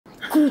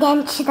今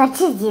天吃的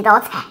这几道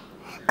菜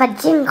可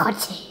真好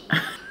吃。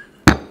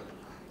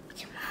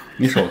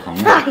你手疼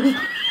吗？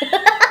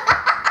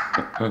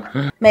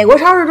美国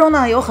超市中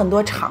呢，有很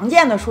多常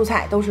见的蔬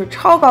菜都是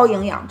超高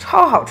营养、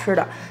超好吃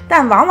的，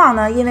但往往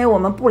呢，因为我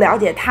们不了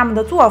解他们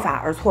的做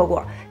法而错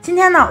过。今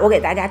天呢，我给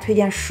大家推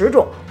荐10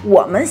种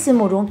我们心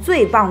目中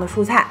最棒的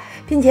蔬菜，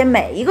并且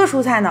每一个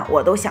蔬菜呢，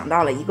我都想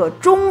到了一个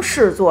中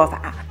式做法。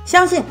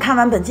相信看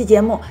完本期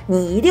节目，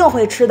你一定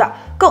会吃的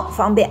更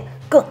方便、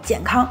更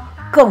健康、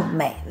更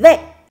美味。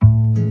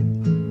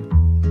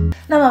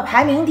那么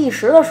排名第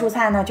10的蔬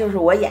菜呢，就是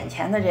我眼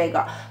前的这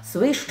个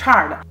Swiss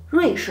chard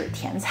瑞士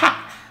甜菜。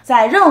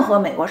在任何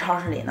美国超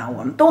市里呢，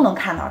我们都能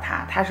看到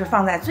它，它是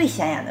放在最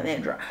显眼的位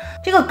置。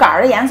这个杆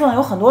儿的颜色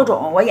有很多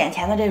种，我眼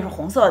前的这是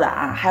红色的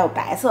啊，还有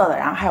白色的，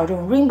然后还有这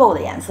种 rainbow 的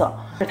颜色。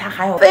它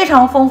含有非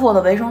常丰富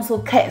的维生素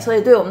K， 所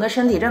以对我们的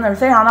身体真的是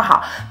非常的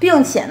好，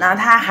并且呢，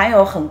它含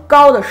有很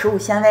高的食物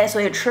纤维，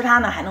所以吃它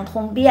呢还能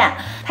通便。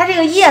它这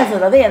个叶子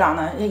的味道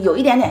呢，有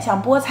一点点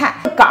像菠菜，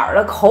杆儿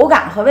的口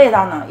感和味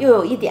道呢，又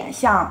有一点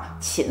像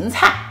芹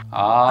菜。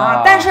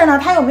但是呢，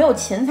它又没有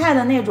芹菜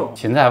的那种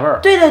芹菜味儿。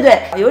对对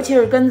对，尤其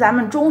是跟咱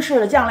们中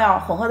式的酱料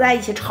混合在一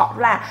起炒出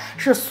来，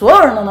是所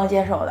有人都能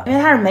接受的，因为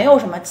它是没有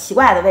什么奇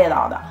怪的味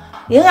道的，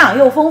营养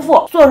又丰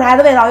富，做出来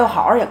的味道又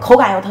好，而且口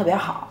感又特别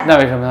好。那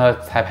为什么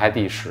它才排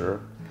第10？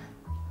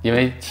因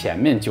为前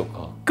面9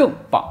个更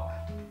棒。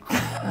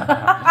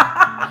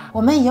我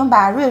们已经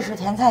把瑞士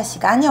甜菜洗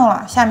干净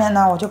了，下面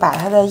呢，我就把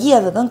它的叶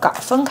子跟杆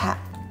分开。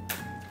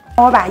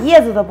我把叶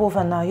子的部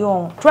分呢，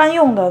用专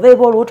用的微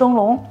波炉蒸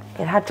笼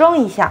给它蒸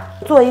一下，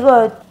做一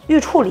个预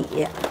处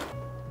理。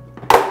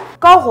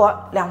高火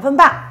2分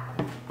半，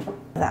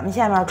咱们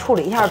下面处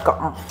理一下梗，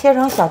切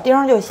成小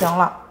丁就行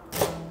了。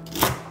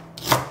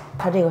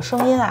它这个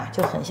声音啊，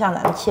就很像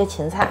咱们切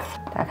芹菜。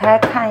打开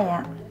看一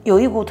眼，有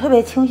一股特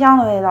别清香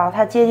的味道，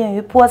它接近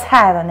于菠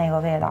菜的那个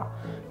味道。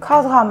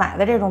Costco 买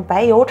的这种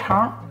白油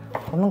肠，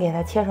我们给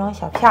它切成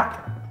小片儿。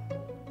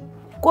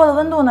锅的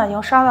温度呢，已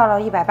经烧到了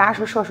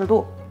180摄氏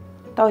度。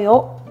倒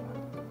油、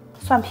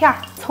蒜片、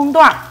葱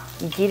段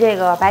以及这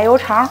个白油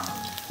肠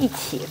一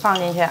起放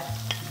进去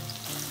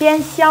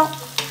煸香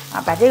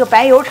啊，把这个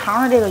白油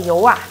肠的这个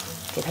油啊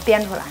给它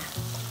煸出来，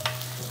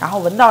然后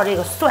闻到这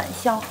个蒜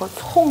香和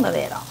葱的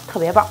味道，特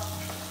别棒。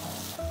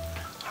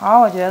好，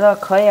我觉得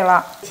可以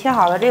了。切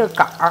好的这个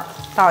杆儿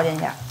倒进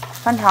去，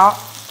翻炒，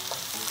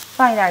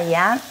放一点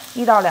盐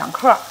1到2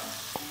克，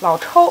老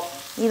抽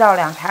1到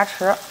2茶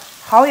匙，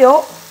蚝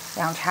油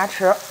2茶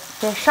匙。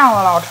这上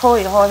了老抽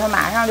以后，它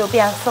马上就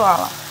变色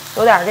了，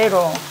有点这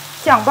种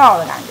酱爆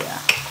的感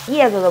觉。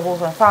叶子的部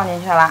分放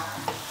进去了，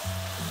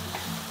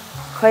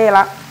可以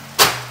了，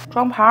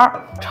装盘。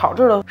炒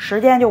制的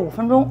时间就5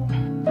分钟。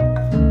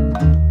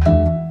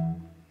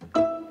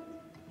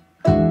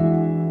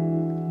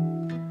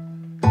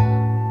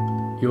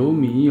有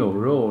米有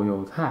肉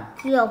有菜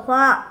有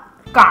花。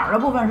杆儿的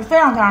部分是非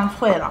常非常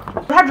脆的，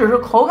它只是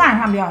口感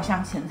上比较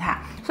像芹菜，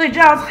所以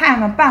这道菜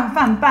呢，拌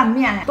饭拌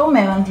面都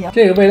没问题。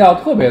这个味道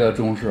特别的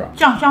中式，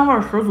酱香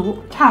味十足，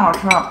太好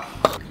吃了。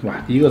哇，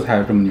第一个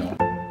菜这么牛。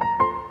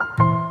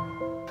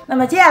那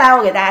么接下来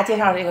我给大家介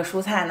绍这个蔬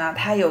菜呢，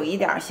它有一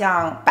点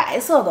像白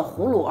色的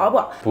胡萝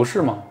卜。不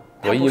是吗？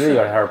我一直以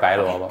为它是白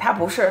萝卜。它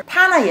不是，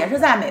它呢也是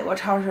在美国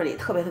超市里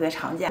特别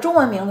常见。中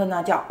文名字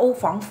呢叫欧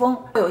防风，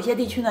有一些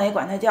地区呢也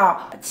管它叫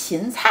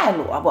芹菜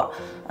萝卜。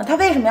它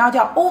为什么要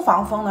叫欧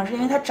防风呢？是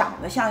因为它长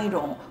得像一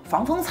种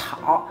防风草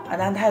啊，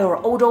但它又是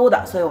欧洲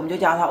的，所以我们就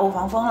叫它欧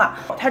防风了。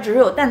它只是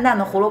有淡淡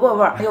的胡萝卜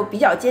味儿，又比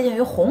较接近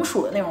于红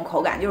薯的那种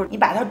口感，就是你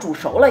把它煮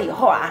熟了以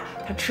后啊，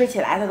它吃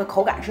起来它的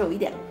口感是有一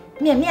点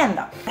面面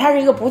的。它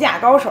是一个补钾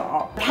高手，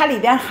它里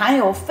边含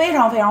有非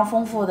常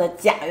丰富的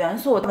钾元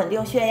素，稳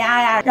定血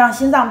压呀，让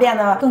心脏变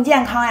得更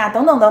健康呀，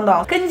等等等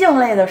等。根茎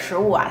类的食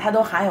物啊，它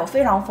都含有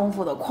非常丰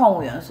富的矿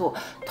物元素。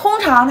通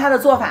常它的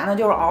做法呢，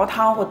就是熬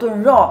汤或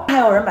炖肉，还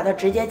有人把它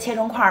直接切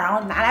成块，然后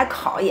拿来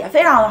烤，也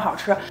非常的好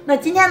吃。那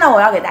今天呢，我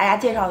要给大家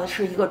介绍的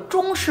是一个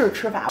中式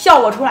吃法，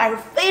效果出来是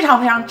非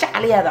常炸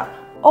裂的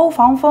欧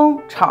防风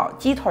炒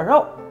鸡腿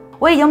肉。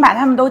我已经把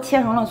它们都切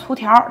成了粗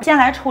条，先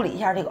来处理一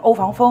下这个欧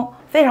防风，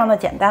非常的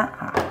简单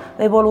啊。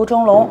微波炉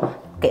蒸笼，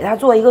给它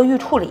做一个预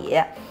处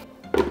理。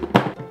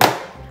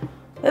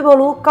微波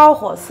炉高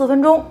火4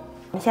分钟。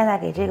我们现在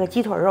给这个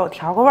鸡腿肉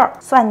调个味儿，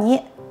蒜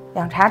泥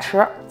2茶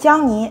匙，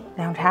姜泥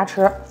2茶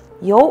匙，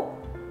油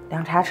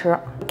2茶匙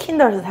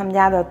 ，Kinder's 他们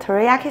家的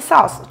teriyaki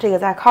sauce， 这个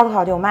在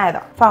Costco 就有卖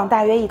的，放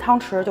大约1汤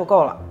匙就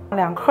够了。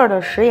2克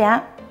的食盐，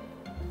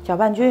搅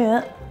拌均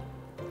匀，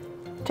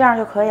这样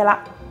就可以了。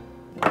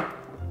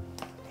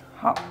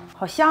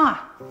好香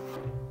啊！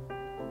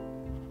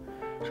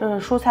这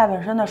是蔬菜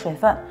本身的水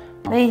分，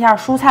煨一下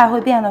蔬菜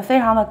会变得非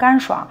常的干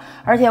爽，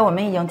而且我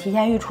们已经提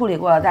前预处理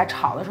过了，在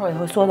炒的时候也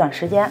会缩短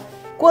时间。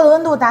锅的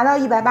温度达到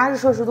180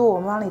摄氏度，我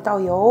们往里倒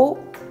油，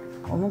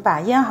我们把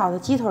腌好的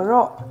鸡腿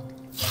肉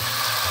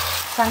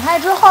散开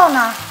之后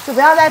呢，就不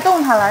要再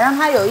动它了，让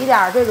它有一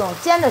点这种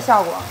煎的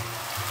效果。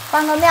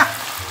翻个面，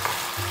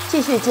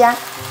继续煎，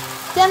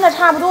煎的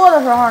差不多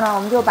的时候呢，我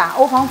们就把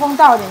欧防风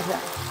倒进去。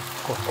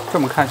这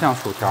么看像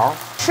薯条，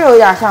是有一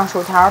点像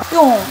薯条，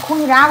用空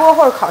气炸锅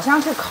或者烤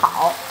箱去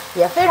烤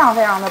也非常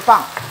非常的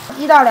棒。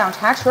1到2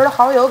茶匙的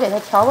蚝油给它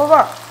调个味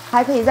儿，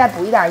还可以再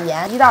补一点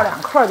盐，1到2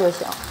克就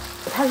行。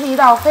它是一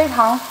道非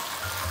常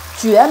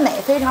绝美、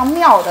非常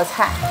妙的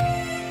菜。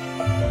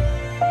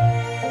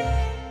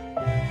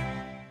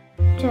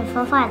这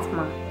分筷子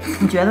吗？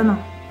你觉得呢？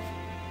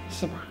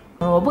是吧？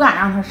我不敢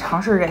让他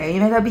尝试这个，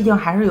因为它毕竟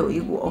还是有一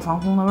股欧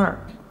防风的味儿，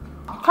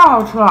太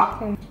好吃了。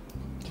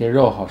这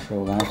肉好吃，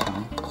我刚才尝。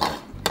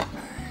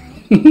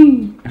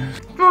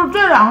就是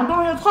这两个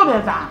东西特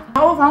别搭，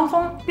欧防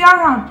风边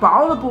上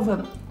薄的部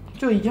分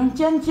就已经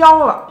煎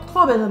焦了，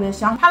特别特别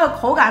香。它的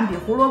口感比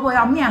胡萝卜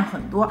要面很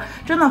多，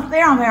真的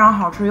非常非常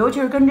好吃，尤其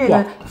是跟这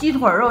个鸡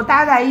腿肉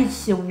搭在一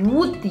起，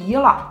无敌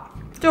了。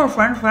就是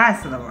French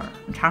fries 的味儿，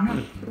你尝尝。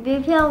你别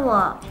骗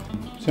我。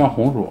像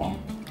红薯。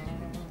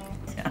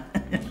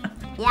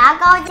牙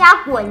膏加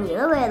果泥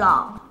的味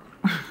道。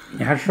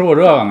你还吃过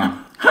这个呢？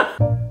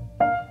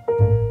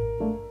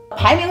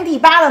排名第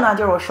8的呢，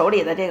就是我手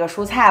里的这个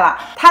蔬菜了。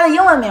它的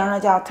英文名呢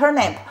叫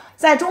turnip，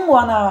 在中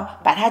国呢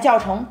把它叫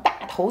成大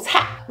头菜。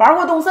玩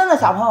过动森的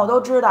小朋友都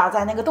知道，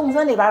在那个动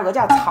森里边有个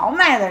叫曹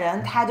麦的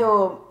人，他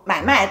就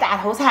买卖大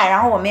头菜，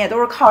然后我们也都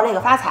是靠这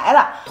个发财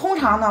的。通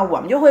常呢，我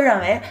们就会认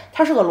为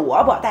它是个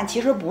萝卜，但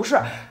其实不是，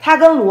它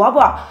跟萝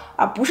卜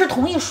不是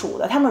同一属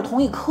的，它们是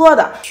同一科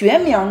的。学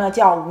名呢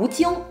叫无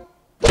精。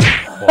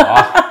我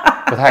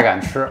不太敢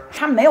吃，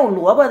它没有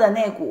萝卜的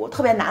那股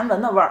特别难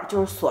闻的味儿，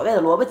就是所谓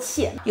的萝卜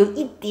气，有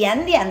一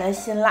点点的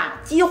辛辣，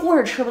几乎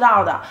是吃不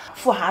到的。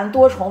富含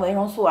多重维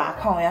生素啊、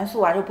矿物元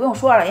素啊，就不用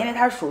说了，因为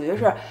它属于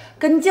是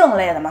根茎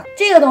类的嘛。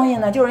这个东西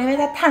呢，就是因为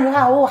它碳水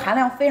化合物含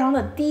量非常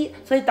的低，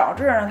所以导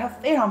致呢它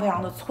非常非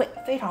常的脆，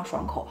非常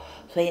爽口，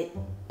所以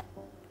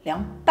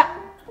凉拌。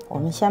我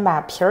们先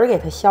把皮儿给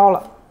它削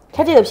了，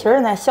它这个皮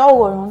儿在削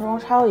过程中，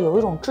它会有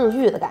一种治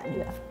愈的感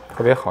觉，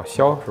特别好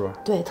削是吧？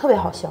对，特别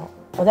好削。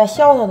我在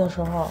削它的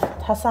时候，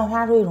它散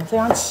发出一种非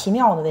常奇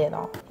妙的味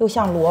道，又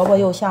像萝卜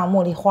又像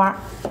茉莉花，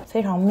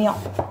非常妙。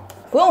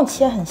不用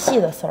切很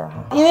细的丝儿哈，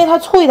因为它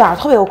粗一点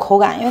特别有口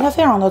感，因为它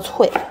非常的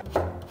脆。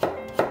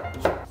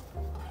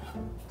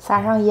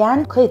撒上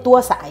盐，可以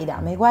多撒一点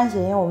没关系，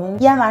因为我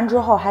们腌完之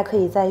后还可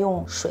以再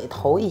用水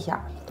投一下。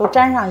都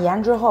沾上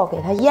盐之后，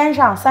给它腌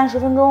上30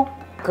分钟，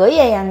隔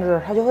夜腌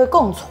制它就会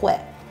更脆。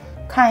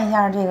看一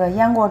下这个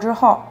腌过之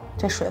后，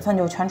这水分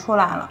就全出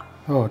来了。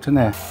哦，真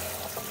的。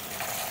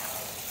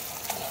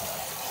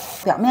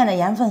表面的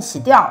盐分洗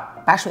掉，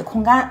把水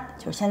控干，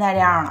就是现在这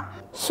样了。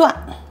蒜，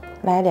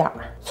来点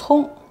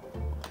葱，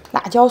辣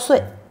椒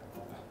碎，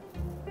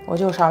我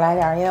就少来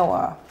点，因为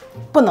我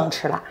不能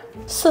吃辣。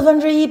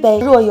1/4杯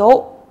热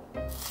油，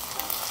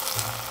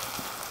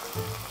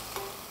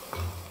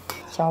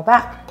搅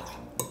拌，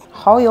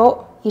蚝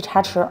油1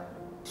茶匙，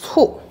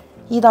醋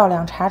1到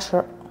2茶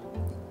匙，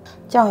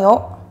酱油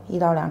1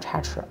到2茶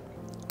匙，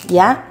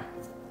盐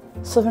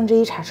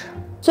1/4茶匙。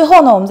最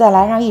后呢，我们再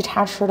来上1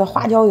茶匙的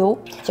花椒油，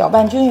搅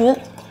拌均匀，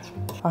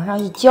往上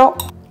一浇，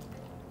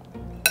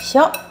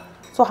行，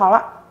做好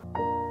了。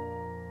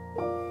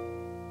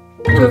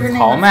就是那个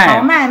曹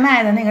麦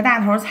卖的那个大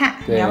头菜，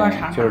你要不要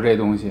尝尝？就是这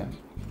东西。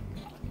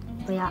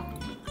不要。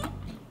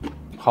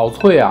好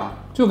脆啊，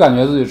就感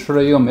觉自己吃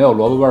了一个没有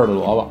萝卜味儿的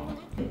萝卜。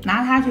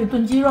拿它去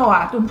炖鸡肉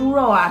啊、炖猪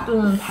肉啊、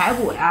炖排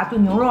骨呀、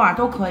炖牛肉啊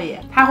都可以，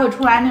它会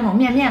出来那种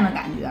面面的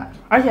感觉，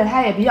而且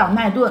它也比较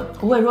耐炖，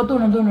不会说炖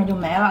着炖着就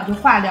没了，就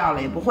坏掉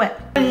了，也不会。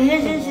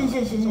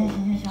行，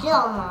这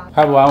样吗？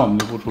拍不完我们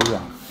就不出去。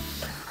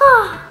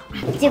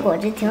这果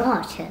汁挺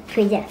好吃，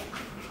推荐。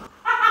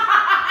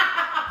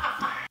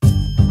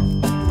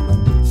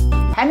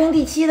排名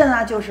第7的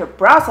呢，就是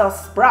Brussels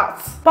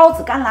sprouts 孢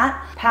子甘蓝，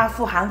它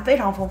富含非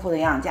常丰富的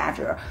营养价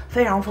值，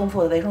非常丰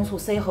富的维生素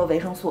C 和维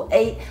生素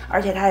A，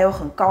 而且它有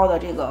很高的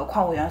这个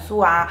矿物元素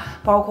啊，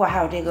包括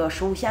还有这个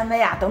食物纤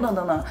维啊，等等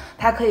等等，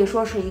它可以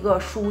说是一个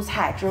蔬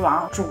菜之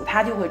王，煮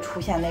它就会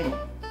出现那种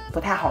不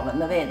太好闻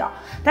的味道。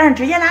但是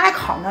直接拿来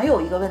烤呢，又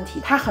有一个问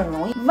题，它很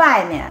容易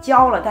外面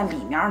焦了，但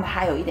里面呢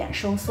还有一点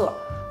生涩。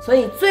所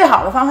以最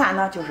好的方法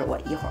呢，就是我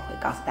一会儿会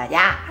告诉大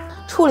家。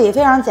处理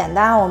非常简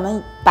单，我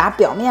们把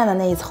表面的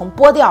那一层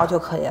剥掉就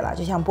可以了，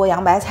就像剥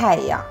洋白菜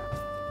一样，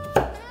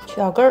去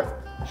掉根儿。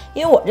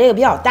因为我这个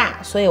比较大，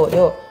所以我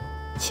就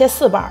切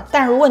4瓣。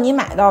但是如果你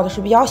买到的是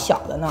比较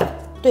小的呢，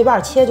对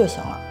半切就行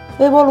了。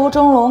微波炉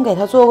蒸笼给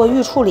它做个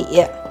预处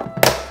理，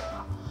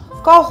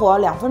高火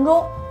2分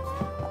钟。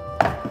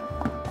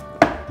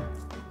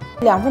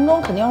2分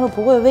钟肯定是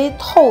不会煨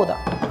透的，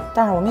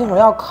但是我们一会儿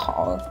要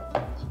烤，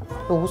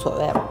就无所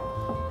谓了。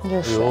这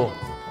水。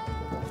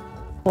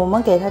我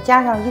们给它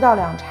加上1到2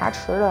茶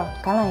匙的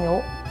橄榄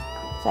油，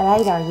再来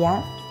一点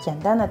盐，简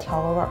单的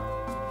调个味儿，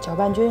搅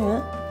拌均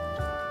匀。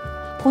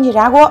空气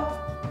炸锅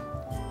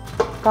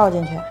倒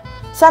进去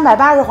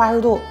，380华氏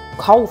度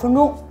烤5分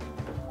钟。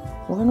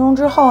5分钟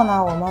之后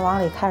呢，我们往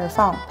里开始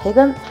放培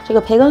根。这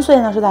个培根碎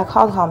呢是在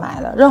Costco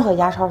买的，任何一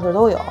家超市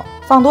都有。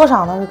放多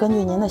少呢是根据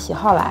您的喜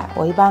好来，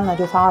我一般呢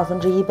就放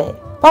1/2杯。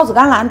孢子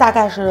甘蓝大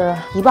概是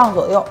1磅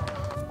左右，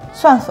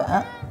蒜粉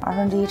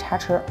1/2茶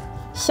匙。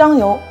香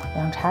油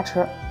2茶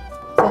匙，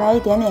再来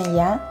一点点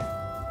盐，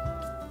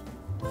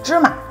芝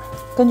麻，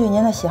根据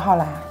您的喜好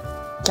来，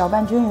搅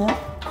拌均匀。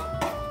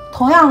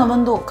同样的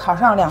温度烤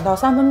上2到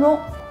3分钟，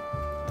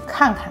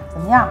看看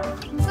怎么样？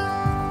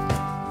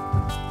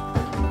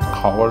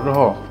烤过之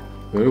后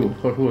有一股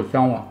特殊的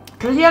香味。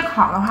直接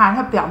烤的话，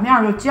它表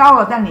面就焦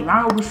了，但里面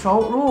又不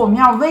熟。如果我们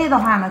要煨的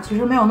话呢，其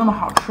实没有那么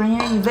好吃，因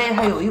为一煨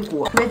它有一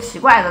股特别奇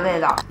怪的味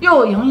道，又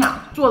有营养，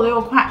做的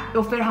又快，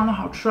又非常的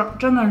好吃，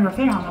真的是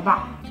非常的棒。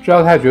这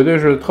道菜绝对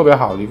是特别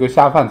好的一个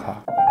下饭菜。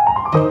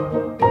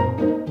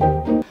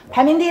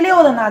排名第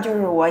6的呢，就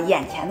是我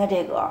眼前的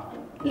这个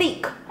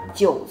leek。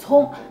韭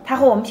葱，它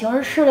和我们平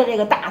时吃的这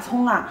个大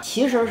葱啊，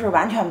其实是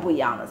完全不一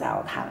样的。在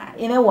我看来，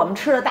因为我们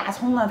吃的大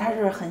葱呢，它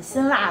是很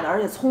辛辣的，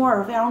而且葱味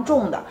是非常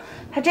重的。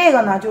它这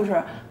个呢，就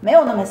是没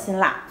有那么辛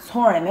辣，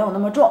葱味也没有那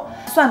么重。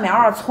蒜苗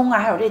啊、葱啊，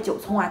还有这韭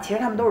葱啊，其实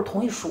它们都是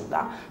同一属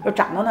的，就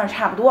长到那儿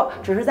差不多，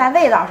只是在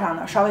味道上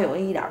呢稍微有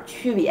一点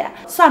区别。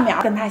蒜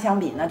苗跟它相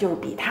比呢，就是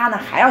比它呢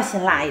还要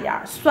辛辣一点，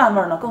蒜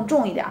味呢更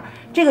重一点。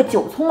这个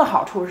韭葱的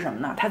好处是什么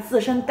呢？它自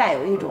身带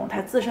有一种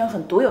它自身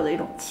很独有的一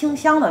种清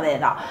香的味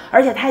道，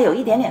而且它有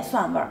一点点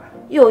蒜味儿，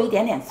又有一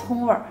点点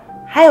葱味儿，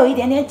还有一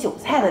点点韭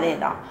菜的味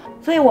道，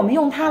所以我们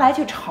用它来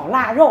去炒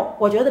腊肉，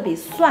我觉得比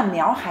蒜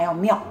苗还要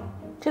妙。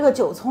这个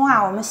韭葱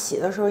啊，我们洗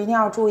的时候一定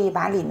要注意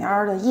把里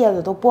面的叶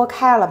子都剥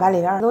开了，把里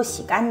面都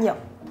洗干净。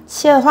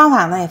切的方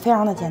法呢也非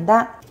常的简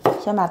单，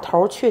先把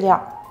头去掉，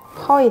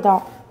抛一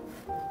刀，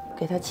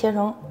给它切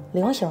成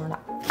菱形的。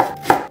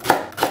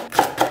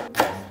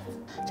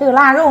这个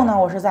腊肉呢，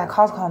我是在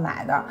Costco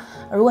买的。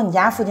如果你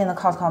家附近的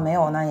Costco 没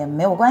有呢，也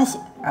没有关系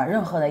啊，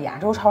任何的亚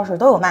洲超市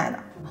都有卖的。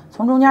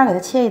从中间给它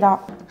切一刀，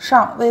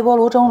上微波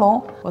炉蒸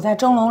笼。我在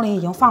蒸笼里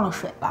已经放了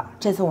水了，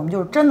这次我们就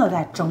是真的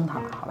在蒸它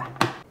了，好吧？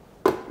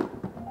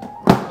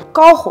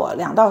高火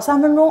2到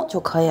3分钟就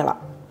可以了。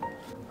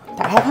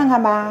打开看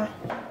看吧，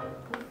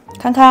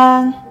看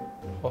看，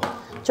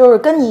就是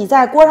跟你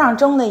在锅上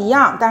蒸的一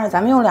样，但是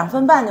咱们用2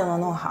分半就能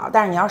弄好。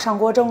但是你要上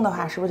锅蒸的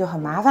话，是不是就很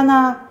麻烦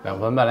呢2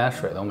分半连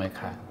水都没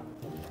开。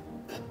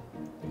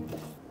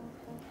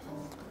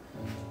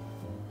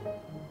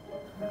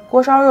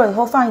锅烧热以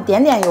后放一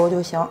点点油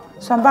就行。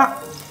蒜瓣，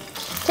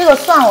这个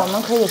蒜我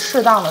们可以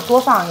适当的多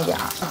放一点，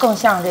更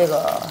像这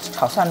个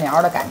炒蒜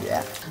苗的感觉。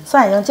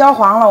蒜已经焦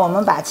黄了，我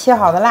们把切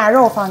好的腊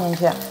肉放进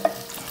去。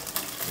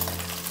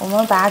我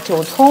们把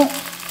韭葱，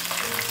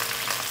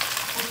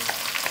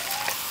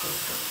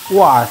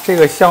哇，这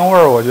个香味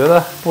儿，我觉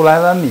得不来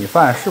碗米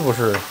饭是不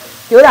是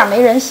有点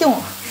没人性了？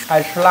爱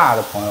吃辣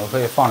的朋友可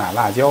以放俩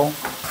辣椒，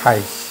太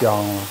香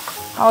了。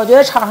好，我觉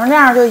得炒成这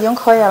样就已经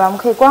可以了，我们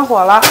可以关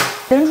火了。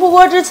临出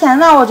锅之前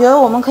呢，我觉得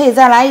我们可以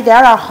再来一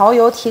点蚝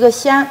油提个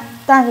鲜，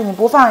但是你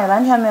不放也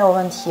完全没有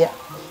问题，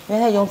因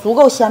为它已经足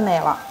够鲜美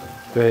了。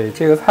对，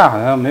这个菜好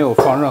像没有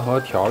放任何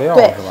调料，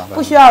对，是吧？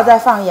不需要再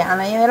放盐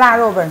了，因为腊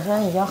肉本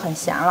身已经很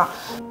咸了。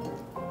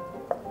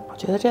我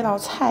觉得这道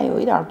菜有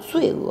一点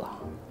罪恶，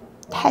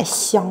太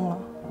香了，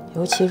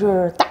尤其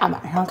是大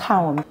晚上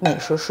看我们美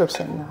食视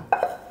频的，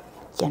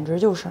简直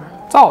就是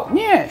造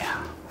孽呀！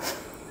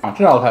啊，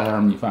这道菜才是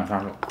米饭杀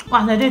手。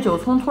哇塞，这韭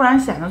葱突然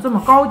显得这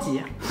么高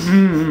级。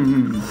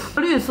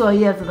绿色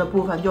叶子的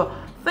部分就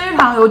非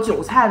常有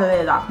韭菜的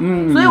味道。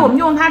所以我们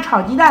用它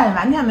炒鸡蛋也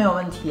完全没有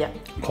问题。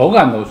口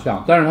感都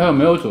像，但是它又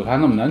没有韭菜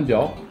那么难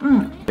嚼。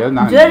你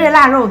觉得这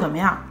腊肉怎么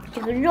样？这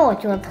个肉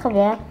就特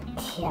别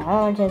甜，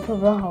而且特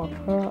别好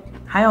吃。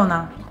还有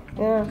呢？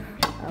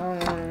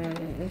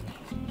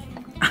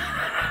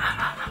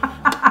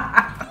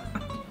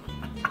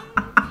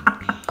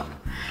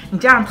你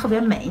这样特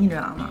别美，你知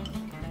道吗？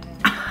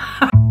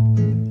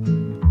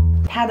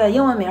它的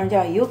英文名叫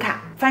yuca，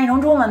 翻译成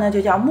中文呢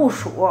就叫木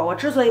薯。我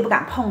之所以不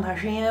敢碰它，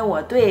是因为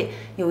我对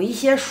有一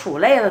些薯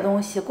类的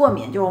东西过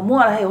敏，就是我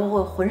摸了它以后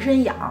会浑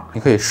身痒。你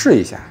可以试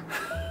一下。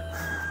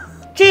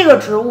这个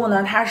植物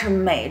呢，它是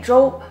美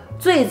洲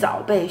最早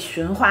被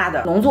驯化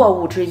的农作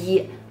物之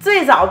一。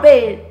最早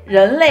被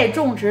人类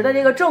种植的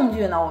这个证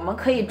据呢，我们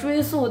可以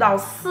追溯到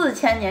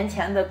4000年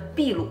前的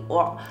秘鲁。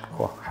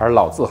嚯，还是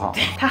老字号。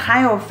它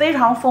含有非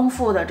常丰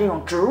富的这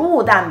种植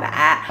物蛋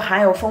白，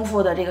含有丰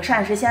富的这个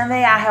膳食纤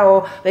维啊，还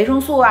有维生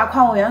素啊、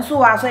矿物元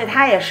素啊，所以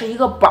它也是一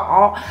个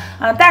宝。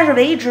但是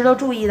唯一值得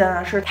注意的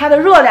呢，是它的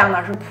热量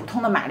呢是普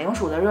通的马铃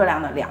薯的热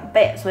量的2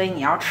倍，所以你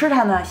要吃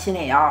它呢，心里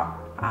也要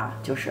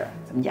就是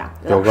怎么讲，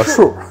有个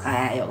数，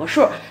有个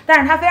数。但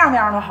是它非常非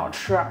常的好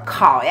吃，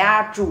烤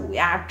呀、煮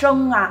呀、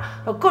蒸啊，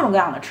有各种各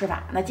样的吃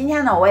法。那今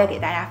天呢，我也给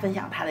大家分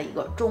享它的一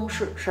个中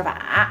式吃法。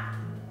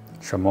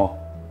什么？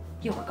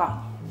一会儿告诉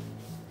你。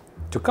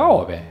就告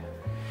我呗。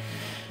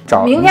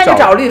明天就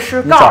找律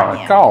师告诉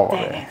你。告我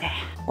呗。对，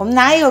我们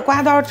拿一个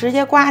刮刀直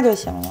接刮就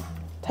行了。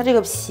它这个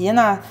皮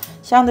呢，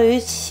相对于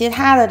其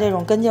他的这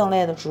种根茎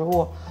类的植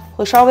物，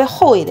会稍微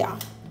厚一点，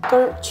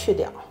根儿去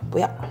掉。不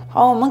要。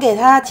好，我们给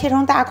它切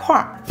成大块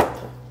儿。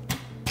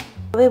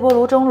微波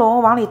炉蒸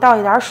笼，往里倒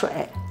一点水，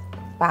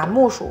把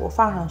木薯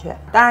放上去。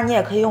当然，你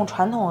也可以用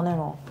传统的那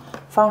种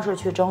方式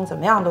去蒸，怎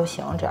么样都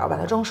行，只要把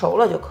它蒸熟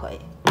了就可以。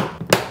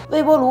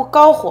微波炉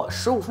高火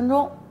15分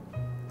钟，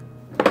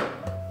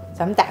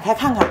咱们打开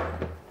看看。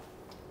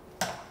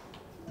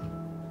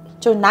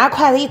就拿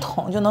筷子一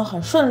捅就能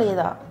很顺利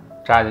的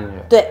扎进去，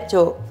对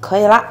就可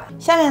以了。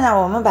下面呢，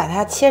我们把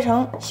它切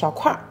成小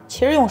块，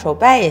其实用手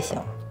掰也行。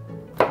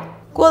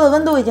锅的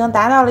温度已经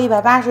达到了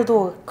180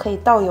度，可以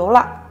倒油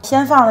了。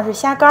先放的是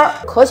虾干，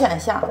可选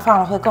项，放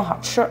了会更好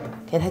吃。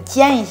给它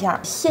煎一下，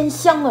鲜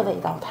香的味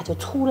道它就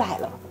出来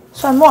了。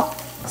蒜末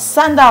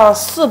3到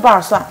4瓣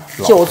蒜，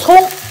韭葱，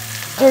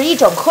这是1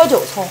整颗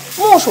韭葱。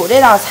木薯这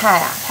道菜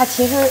啊，它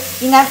其实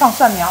应该放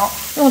蒜苗，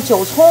用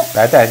韭葱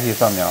来代替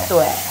蒜苗。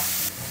对，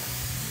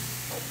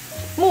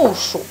木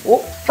薯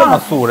这么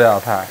素这道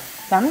菜，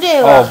咱们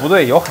这个哦不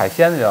对，有海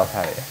鲜这道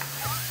菜里。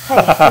嘿，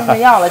真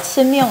是要了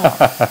亲命了。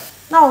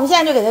那我们现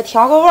在就给它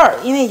调个味儿，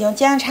因为已经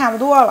煎得差不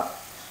多了。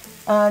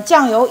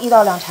酱油1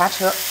到2茶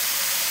匙，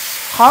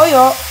蚝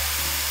油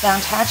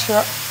2茶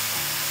匙，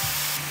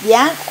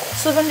盐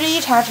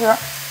1/4茶匙，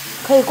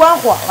可以关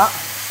火了。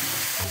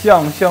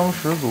酱香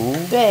十足。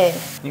对，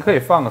你可以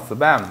放个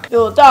spam，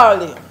 有道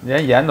理，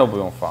连盐都不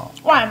用放。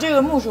哇，这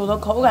个木薯的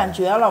口感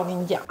绝了，我跟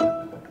你讲。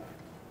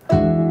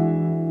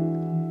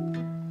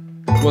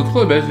我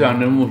特别喜欢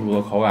这木薯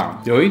的口感，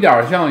有一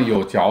点像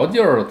有嚼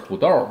劲儿的土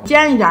豆。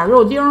煎一点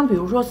肉丁，比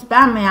如说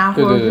spam 呀，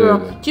或者是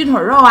鸡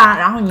腿肉啊，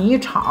然后你一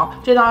炒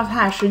这道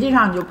菜，实际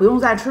上你就不用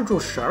再吃主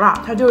食了，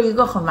它就是一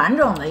个很完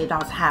整的一道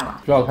菜了。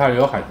这道菜里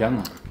有海鲜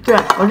呢。对，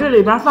我这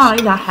里边放了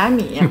一点海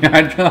米。你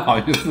还真好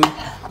意思。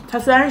它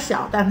虽然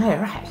小，但它也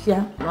是海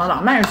鲜。我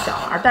老麦是小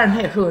孩，但是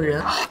他也是个人。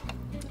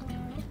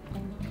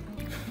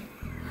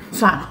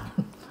算了，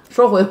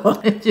说回我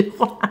那句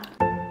话。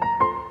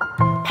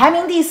排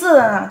名第4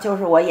的呢，就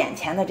是我眼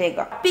前的这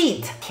个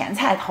beet 甜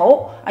菜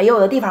头啊，也有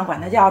的地方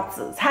管它叫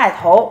紫菜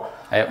头。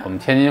哎，我们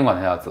天津管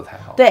它叫紫菜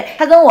头。对，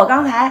它跟我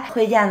刚才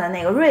推荐的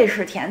那个瑞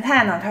士甜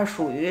菜呢，它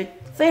属于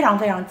非常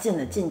非常近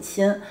的近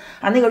亲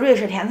啊。那个瑞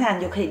士甜菜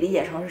你就可以理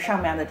解成是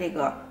上面的这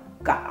个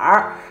杆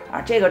儿啊，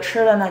这个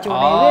吃的呢就是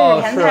那个瑞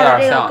士甜菜的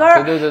这个根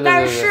儿。对。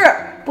但是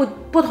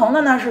不同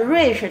的呢是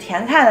瑞士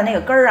甜菜的那个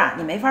根儿啊，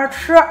你没法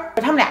吃，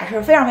它们俩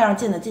是非常非常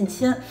近的近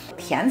亲。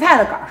甜菜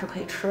的杆儿是可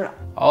以吃的。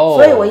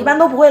所以我一般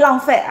都不会浪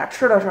费啊，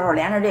吃的时候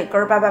连着这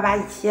根儿叭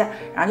一切，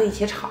然后就一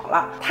起炒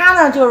了。它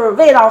呢就是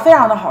味道非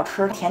常的好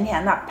吃，甜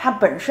甜的，它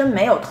本身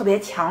没有特别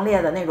强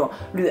烈的那种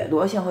掠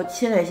夺性和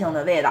侵略性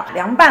的味道，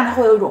凉拌它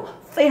会有一种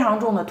非常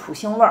重的土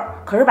腥味儿，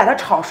可是把它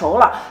炒熟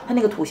了，它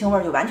那个土腥味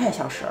儿就完全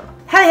消失了。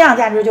它的营养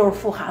价值就是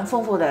富含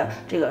丰富的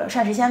这个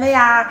膳食纤维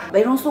啊、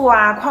维生素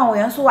啊、矿物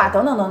元素啊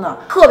等等等等，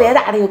特别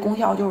大的一个功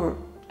效就是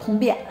通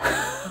便。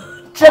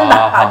真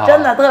的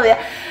真的特别，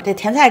这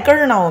甜菜根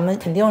儿呢，我们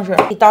肯定是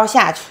一刀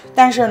下去。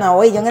但是呢，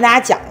我已经跟大家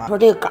讲了，说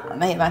这个杆儿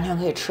呢也完全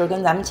可以吃，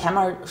跟咱们前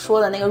面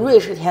说的那个瑞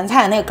士甜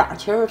菜那个杆儿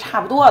其实是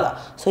差不多的，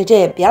所以这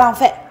也别浪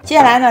费。接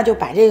下来呢，就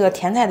把这个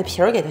甜菜的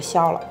皮儿给它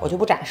削了，我就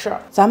不展示了，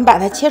咱们把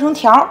它切成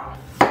条。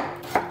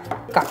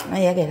杆儿呢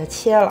也给它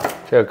切了。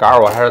这个杆儿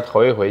我还是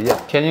头一回见，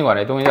天津管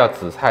这东西叫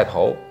紫菜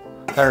头，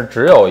但是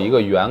只有一个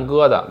圆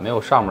疙瘩，没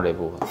有上面这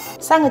部分。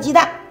3个鸡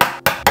蛋，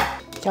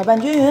搅拌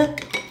均匀，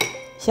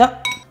行。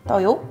倒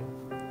油，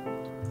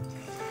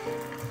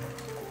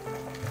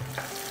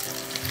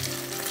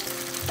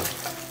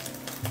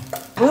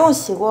不用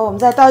洗锅，我们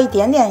再倒一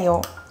点点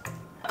油，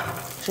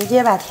直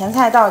接把甜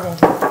菜倒进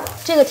去。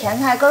这个甜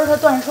菜根儿它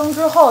断生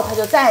之后，它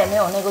就再也没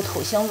有那个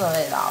土腥子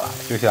味道了，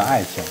就像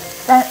爱情。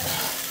但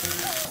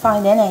放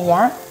一点点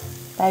盐，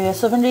大约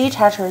1/4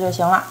茶匙就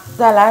行了。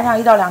再来上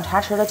1到2茶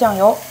匙的酱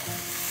油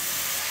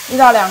，1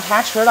到2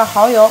茶匙的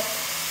蚝油。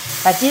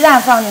把鸡蛋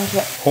放进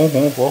去，红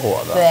红火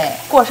火的。对，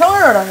过生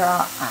日的时候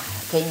啊，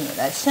给你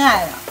的亲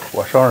爱的。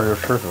我生日就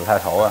吃紫菜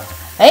头啊！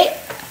哎，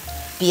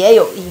别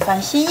有一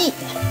番心意。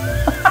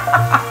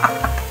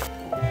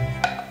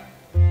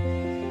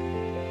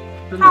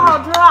太好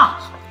吃了，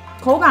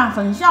口感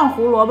很像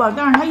胡萝卜，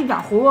但是它一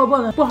点胡萝卜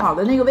的不好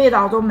的那个味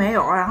道都没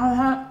有，然后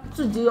它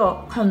自己有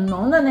很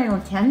浓的那种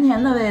甜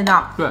甜的味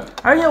道。对，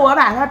而且我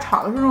把它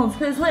炒的是那种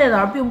脆脆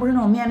的，并不是那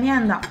种面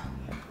面的。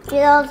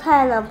这道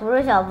菜呢，不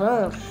是小朋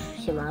友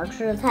喜欢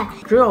吃的菜，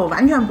只有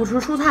完全不吃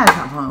蔬菜的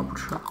小朋友不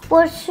吃。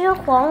我吃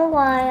黄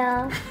瓜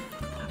呀。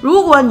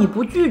如果你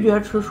不拒绝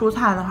吃蔬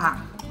菜的话，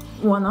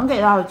我能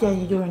给到的建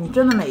议就是你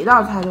真的每一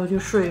道菜都去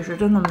试一试，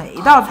真的每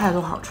一道菜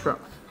都好吃。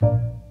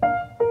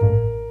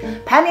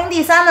排名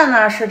第3的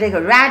呢是这个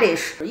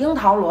radish 樱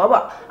桃萝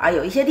卜啊，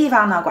有一些地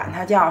方呢管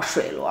它叫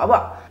水萝卜。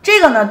这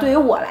个呢对于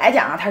我来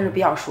讲啊，它是比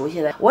较熟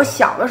悉的。我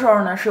小的时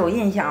候呢是有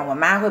印象，我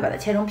妈会把它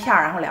切成片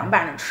儿，然后凉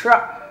拌着吃。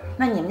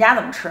那你们家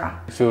怎么吃啊？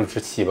就是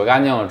洗不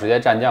干净了，直接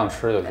蘸酱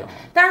吃就行。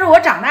但是我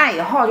长大以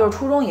后，就是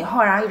初中以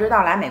后，然后一直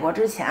到来美国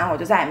之前，我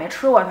就再也没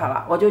吃过它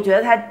了。我就觉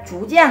得它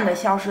逐渐的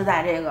消失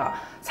在这个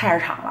菜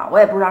市场了。我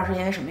也不知道是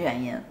因为什么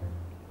原因。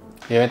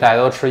因为大家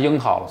都吃樱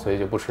桃了，所以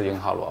就不吃樱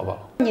桃萝卜了。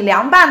你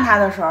凉拌它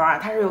的时候啊，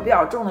它是有比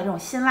较重的这种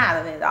辛辣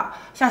的味道，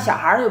像小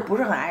孩就不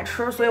是很爱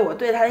吃，所以我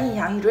对它的印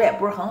象一直也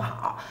不是很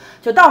好。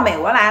就到美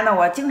国来呢，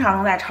我经常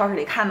能在超市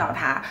里看到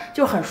它，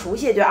就很熟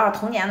悉，觉得啊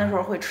童年的时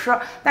候会吃，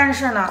但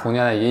是呢童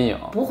年的阴影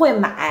不会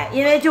买，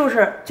因为就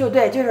是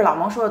老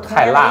蒙说的童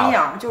年的阴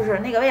影，就是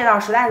那个味道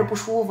实在是不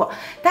舒服。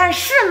但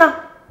是呢，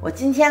我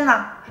今天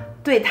呢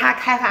对它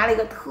开发了一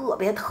个特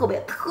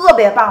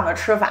别棒的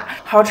吃法，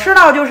好吃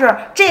到就是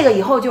这个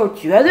以后就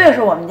绝对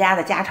是我们家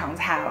的家常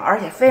菜了，而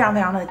且非常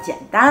的简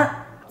单。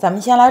咱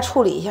们先来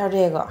处理一下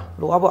这个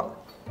萝卜，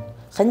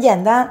很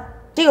简单，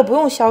这个不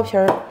用削皮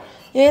儿，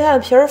因为它的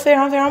皮儿非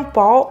常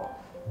薄，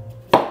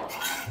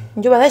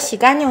你就把它洗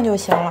干净就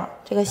行了。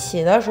这个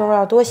洗的时候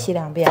要多洗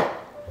2遍。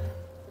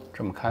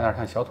这么看有点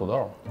像小土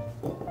豆。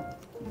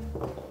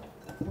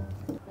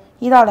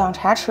1到2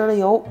茶匙的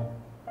油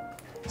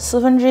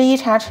，1/4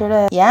茶匙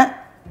的盐，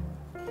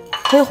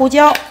黑胡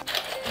椒，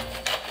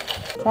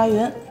抓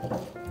匀。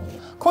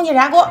空气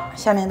炸锅，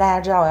下面大家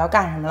知道我要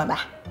干什么了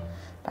吧？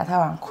把它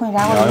往空气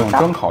炸锅里倒。要用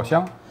蒸烤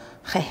箱。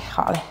嘿，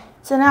好嘞，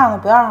尽量的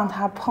不要让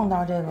它碰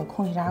到这个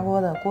空气炸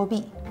锅的锅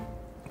壁。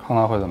碰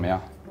到会怎么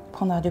样？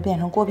碰到就变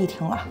成锅壁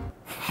亭了。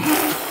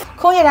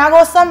空气炸锅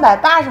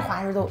380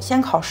华氏度，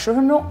先烤10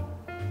分钟。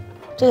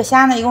这个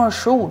虾呢，一共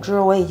是15只，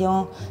我已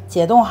经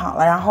解冻好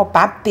了，然后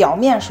把表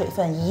面水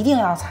分一定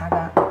要擦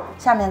干。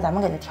下面咱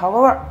们给它调个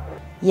味儿，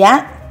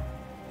盐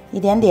一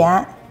点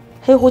点，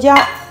黑胡椒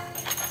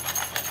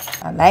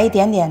来一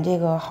点点这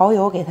个蚝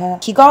油，给它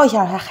提高一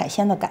下它海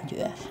鲜的感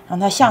觉，让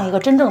它像一个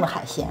真正的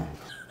海鲜。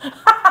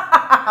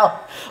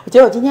我觉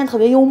得我今天特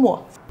别幽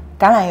默。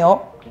橄榄油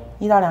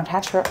1到2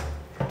茶匙。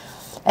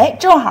哎，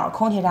正好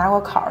空气炸锅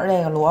烤着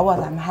这个萝卜，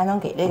咱们还能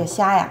给这个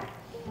虾呀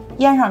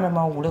腌上这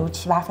么5、6、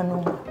7、8分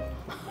钟。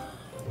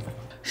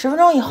10分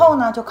钟以后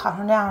呢，就烤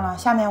成这样了。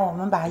下面我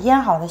们把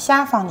腌好的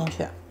虾放进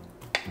去，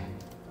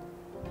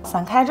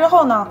散开之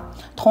后呢，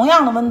同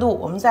样的温度，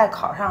我们再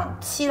烤上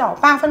7到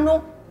8分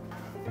钟。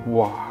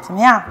哇，怎么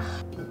样？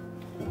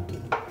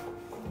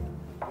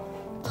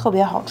特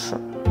别好吃。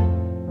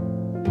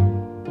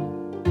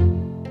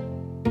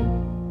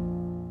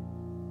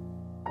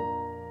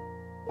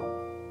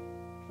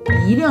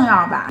一定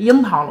要把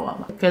樱桃萝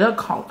卜给它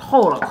烤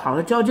透了，烤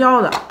得焦焦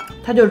的，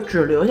它就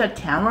只留下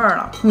甜味儿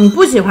了。你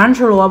不喜欢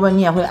吃萝卜，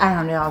你也会爱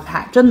上这道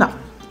菜，真的。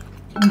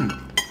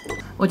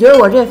我觉得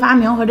我这发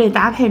明和这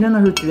搭配真的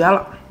是绝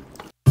了。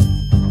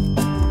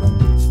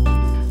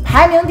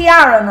排名第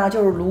2的呢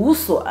就是芦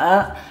笋，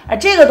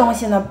这个东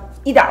西呢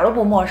一点都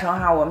不陌生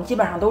哈，我们基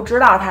本上都知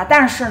道它，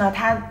但是呢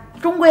它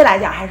终归来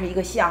讲还是一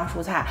个西洋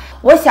蔬菜。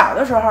我小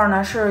的时候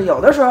呢是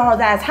有的时候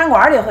在餐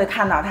馆里会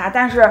看到它，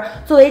但是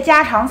作为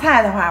家常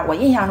菜的话，我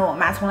印象中我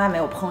妈从来没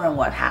有烹饪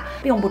过它，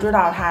并不知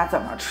道它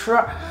怎么吃。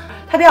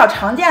它比较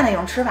常见的一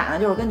种吃法呢，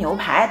就是跟牛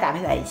排搭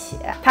配在一起。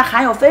它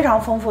含有非常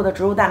丰富的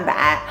植物蛋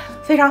白，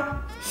非常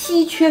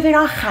稀缺、非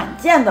常罕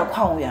见的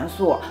矿物元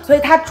素，所以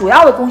它主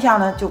要的功效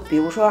呢，就比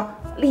如说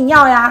利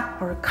尿呀，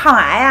或者抗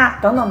癌呀，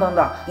等等等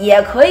等，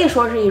也可以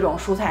说是一种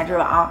蔬菜之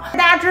王。大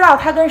家知道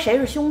它跟谁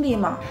是兄弟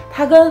吗？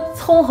它跟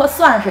葱和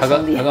蒜是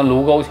兄弟。它跟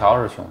卢沟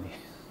桥是兄弟。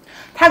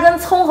它跟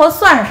葱和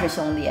蒜是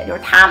兄弟，就是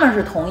它们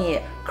是同一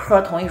科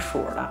同一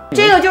属的。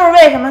这个就是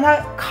为什么它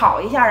烤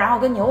一下，然后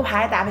跟牛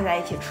排搭配在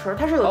一起吃，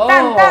它是有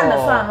淡淡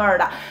的蒜味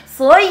的。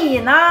所以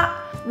呢，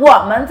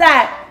我们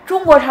在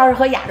中国超市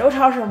和亚洲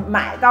超市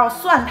买到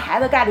蒜苔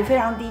的概率非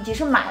常低，即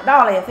使买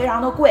到了也非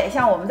常的贵。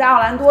像我们在奥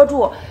兰多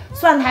住，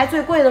蒜苔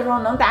最贵的时候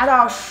能达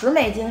到10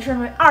美金，甚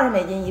至20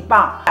美金1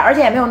磅，而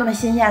且也没有那么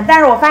新鲜。但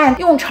是我发现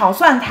用炒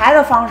蒜苔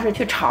的方式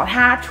去炒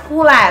它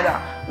出来的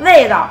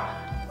味道，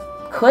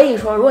可以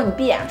说如果你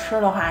闭眼吃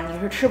的话，你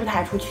是吃不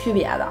太出区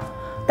别的。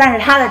但是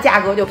它的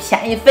价格就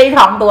便宜非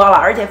常多了，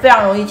而且非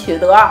常容易取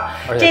得，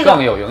而且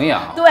更有营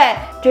养。对，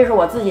这是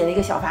我自己的一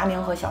个小发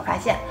明和小发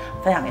现，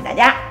分享给大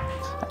家。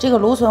这个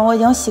芦笋我已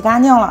经洗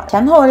干净了，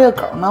前头的这个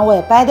梗呢我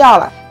也掰掉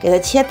了，给它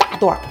切大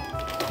段。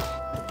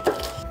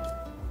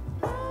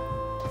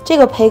这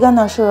个培根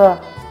呢是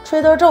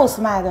Trader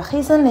Joe's 卖的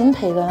黑森林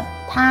培根，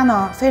它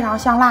呢非常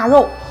像腊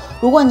肉。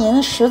如果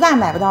您实在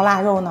买不到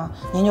腊肉呢，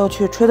您就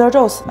去 Trader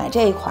Joe's 买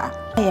这一款，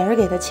也是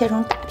给它切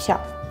成大片。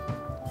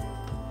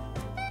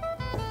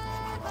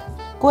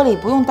锅里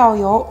不用倒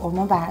油，我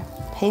们把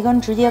培根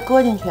直接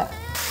搁进去。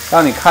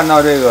当你看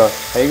到这个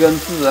培根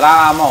滋滋啦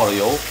啦冒了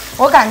油，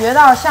我感觉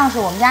到像是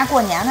我们家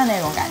过年的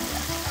那种感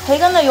觉。培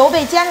根的油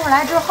被煎出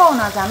来之后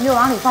呢，咱们就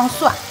往里放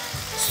蒜，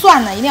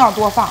蒜呢一定要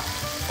多放，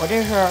我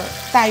这是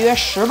大约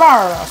10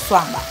瓣的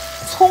蒜吧。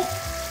葱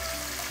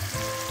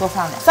多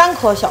放点，3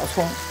颗小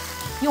葱，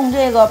用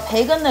这个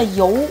培根的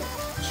油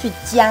去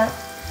煎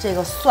这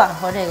个蒜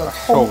和这个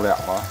葱。受不了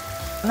啊！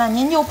那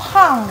您就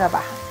胖着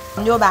吧。我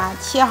们就把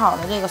切好的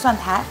这个蒜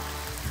苔，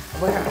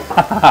不是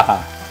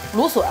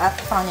芦笋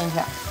放进去，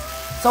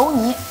走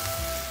你，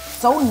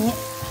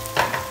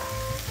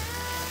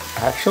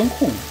还声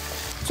控。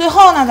最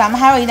后呢，咱们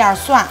还有一点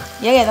蒜，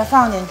也给它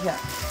放进去。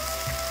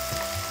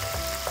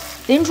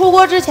临出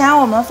锅之前，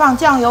我们放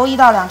酱油1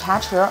到2茶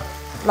匙，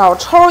老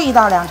抽1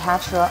到2茶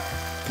匙，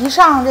一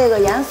上这个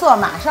颜色，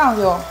马上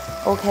就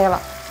OK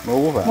了。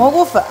蘑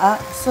菇粉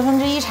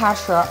1/4茶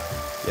匙。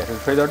也是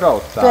Trader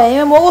Joe's 的。对，因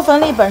为蘑菇粉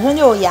里本身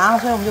就有盐了，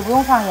所以我们就不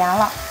用放盐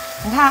了。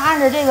你看，按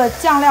着这个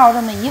酱料这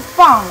么一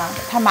放呢，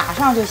它马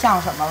上就像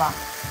什么了？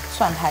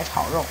蒜苔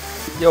炒肉，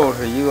又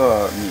是一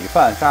个米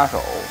饭杀手。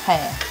嘿，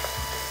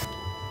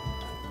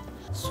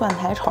蒜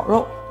苔炒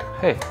肉，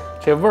嘿，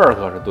这味儿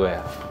可是对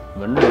啊，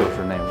闻着就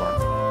是那味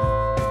儿。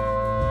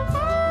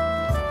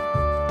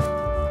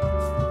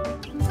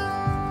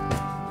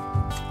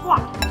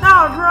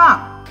好吃了，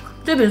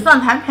这比蒜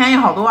苔便宜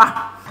好多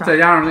啊！再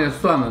加上那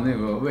蒜的那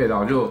个味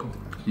道，就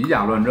以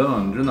假乱真了。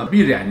你真的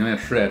闭着眼睛也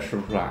吃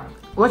不出来。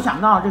我想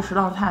到这10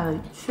道菜的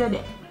缺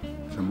点，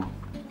什么？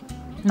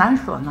难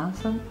舍难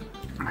分。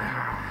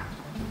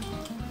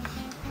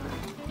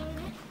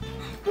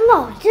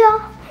老姜，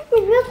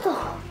你别走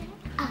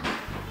啊！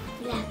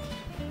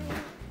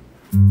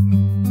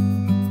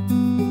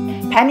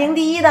排名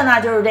第一的呢，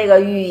就是这个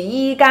羽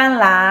衣甘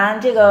蓝，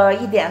这个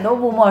一点都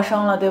不陌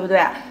生了，对不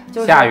对？就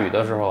是下雨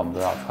的时候我们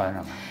都要穿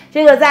上它。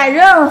这个在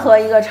任何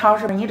一个超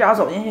市，你只要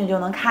走进去就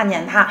能看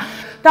见它，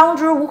当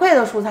之无愧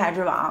的蔬菜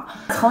之王。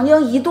曾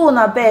经一度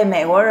呢被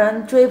美国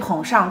人追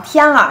捧上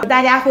天了，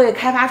大家会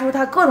开发出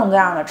它各种各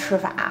样的吃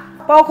法，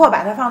包括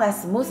把它放在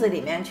smoothie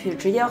里面去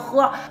直接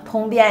喝，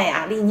通便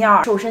呀、利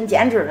尿、瘦身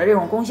减脂的这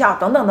种功效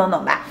等等等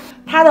等吧。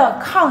它的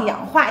抗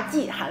氧化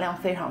剂含量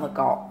非常的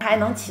高，还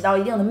能起到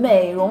一定的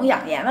美容养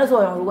颜的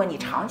作用。如果你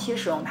长期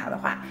使用它的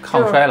话，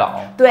抗衰老。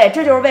对，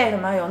这就是为什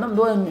么有那么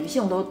多的女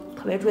性都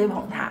特别追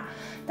捧它。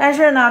但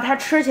是呢，它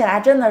吃起来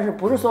真的是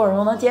不是所有人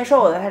都能接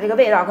受的，它这个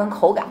味道跟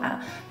口感，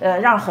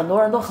让很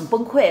多人都很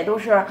崩溃，都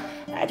是，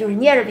就是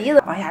捏着鼻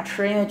子往下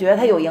吃，因为觉得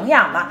它有营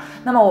养嘛。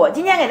那么我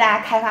今天给大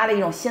家开发了一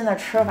种新的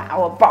吃法，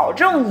我保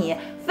证你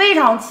非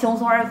常轻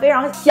松而非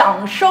常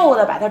享受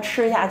的把它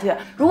吃下去。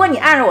如果你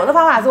按照我的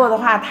方法做的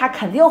话，它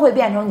肯定会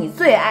变成你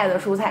最爱的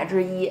蔬菜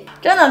之一。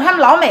真的，他们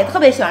老美特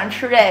别喜欢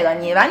吃这个，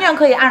你完全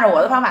可以按照我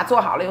的方法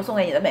做好了，又送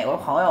给你的美国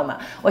朋友们，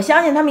我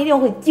相信他们一定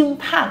会惊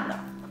叹的。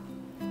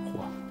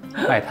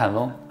卖炭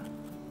翁，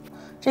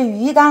这羽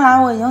衣甘蓝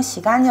我已经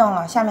洗干净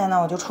了，下面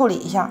呢我就处理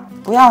一下，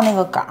不要那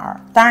个杆儿。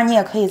当然你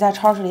也可以在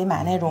超市里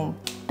买那种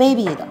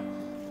baby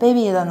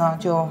的呢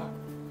就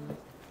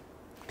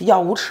比较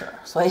无耻，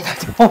所以它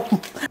就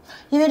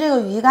因为这个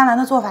羽衣甘蓝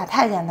的做法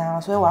太简单了，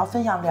所以我要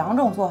分享2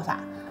种做法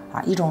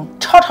啊，一种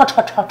超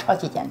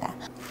级简单。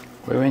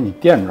我以为你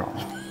垫着了。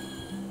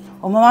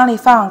我们往里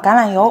放橄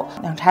榄油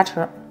2茶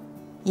匙，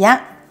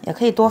盐也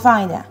可以多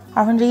放一点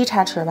，1/2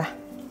茶匙吧。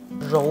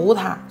揉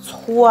它，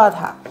搓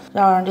它，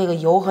要让这个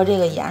油和这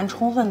个盐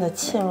充分的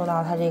浸入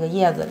到它这个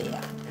叶子里。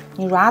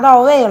你揉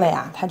到位了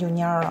呀，它就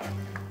蔫了，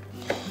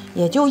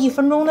也就1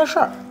分钟的事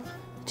儿。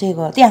这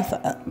个淀粉，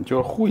你就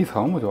是糊一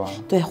层不就完了？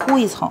对，糊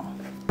一层，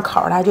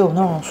烤它就有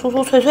那种酥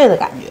酥脆脆的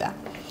感觉。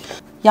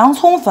洋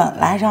葱粉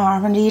来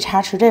上1/2茶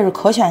匙，这是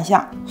可选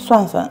项。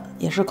蒜粉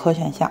也是可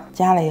选项，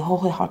加了以后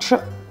会好吃。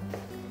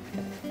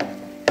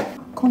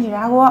空气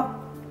炸锅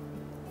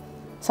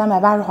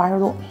，380华氏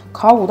度，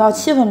烤5到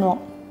7分钟。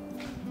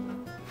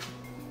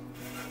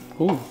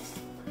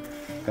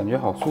感觉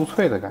好酥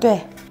脆的感觉。对，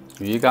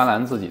羽衣甘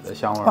蓝自己的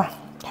香味。哇，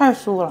太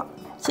酥了。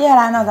接下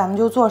来呢，咱们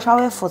就做稍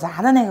微复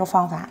杂的那个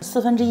方法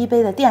，1/4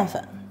杯的淀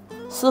粉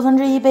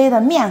，1/4杯的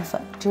面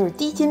粉，这是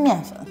低筋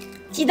面粉，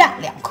鸡蛋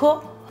2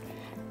颗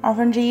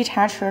，1/2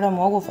茶匙的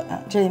蘑菇粉，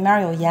这里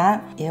面有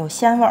盐也有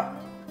鲜味儿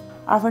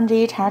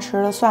，1/2茶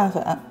匙的蒜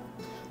粉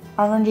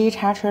，1/2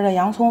茶匙的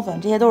洋葱粉，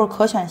这些都是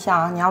可选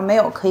项啊，你要没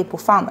有可以不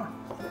放的。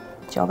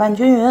搅拌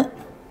均匀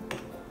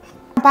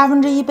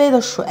，1/8杯的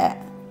水。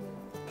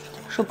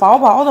是薄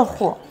薄的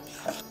糊，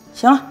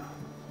行了，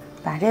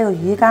把这个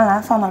羽衣甘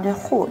蓝放到这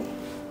糊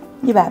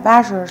里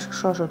，180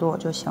摄氏度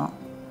就行，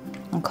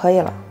可以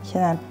了。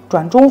现在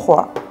转中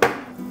火，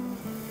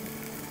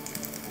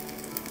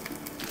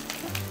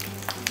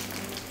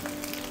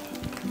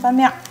翻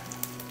面，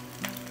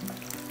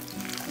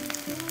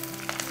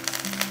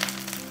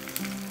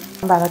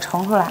把它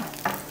盛出来。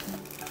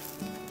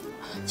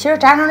其实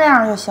炸成这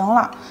样就行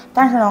了，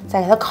但是呢，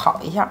再给它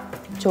烤一下。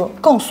就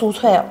更酥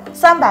脆了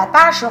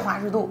，380华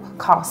氏度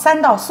烤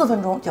3到4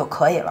分钟就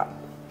可以了，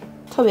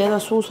特别的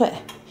酥脆。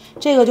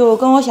这个就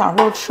跟我小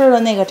时候吃的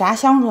那个炸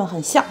香椿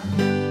很像。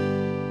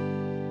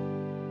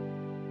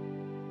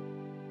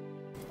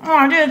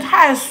哇，这个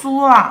太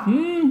酥了。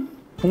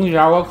空气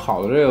炸锅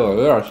烤的这个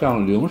有点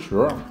像零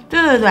食。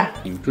对。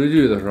你追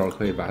剧的时候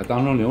可以把它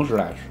当成零食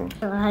来吃。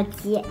好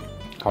吃。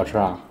好吃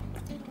啊？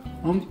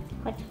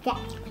好吃。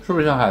是不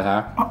是像海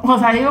苔？我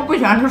操，一个不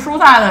喜欢吃蔬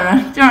菜的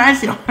人，竟然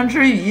喜欢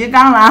吃羽衣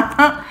甘蓝。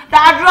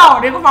大家知道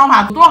我这个方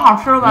法多好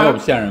吃吧？没有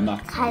骗人吧？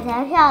海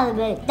苔片的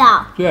味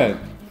道。对。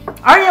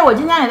而且我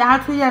今天给大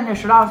家推荐这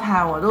10道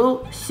菜，我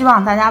都希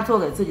望大家做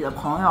给自己的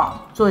朋友，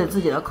做给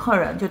自己的客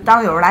人，就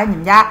当有人来你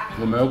们家。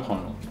我没有朋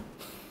友。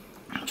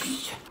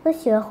我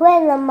学会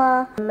了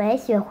吗？没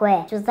学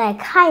会就再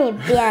看一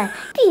遍，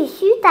必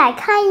须得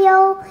看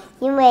哟，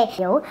因为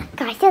有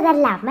搞笑的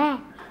老妹，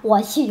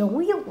我去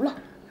游泳了。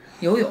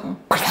游泳。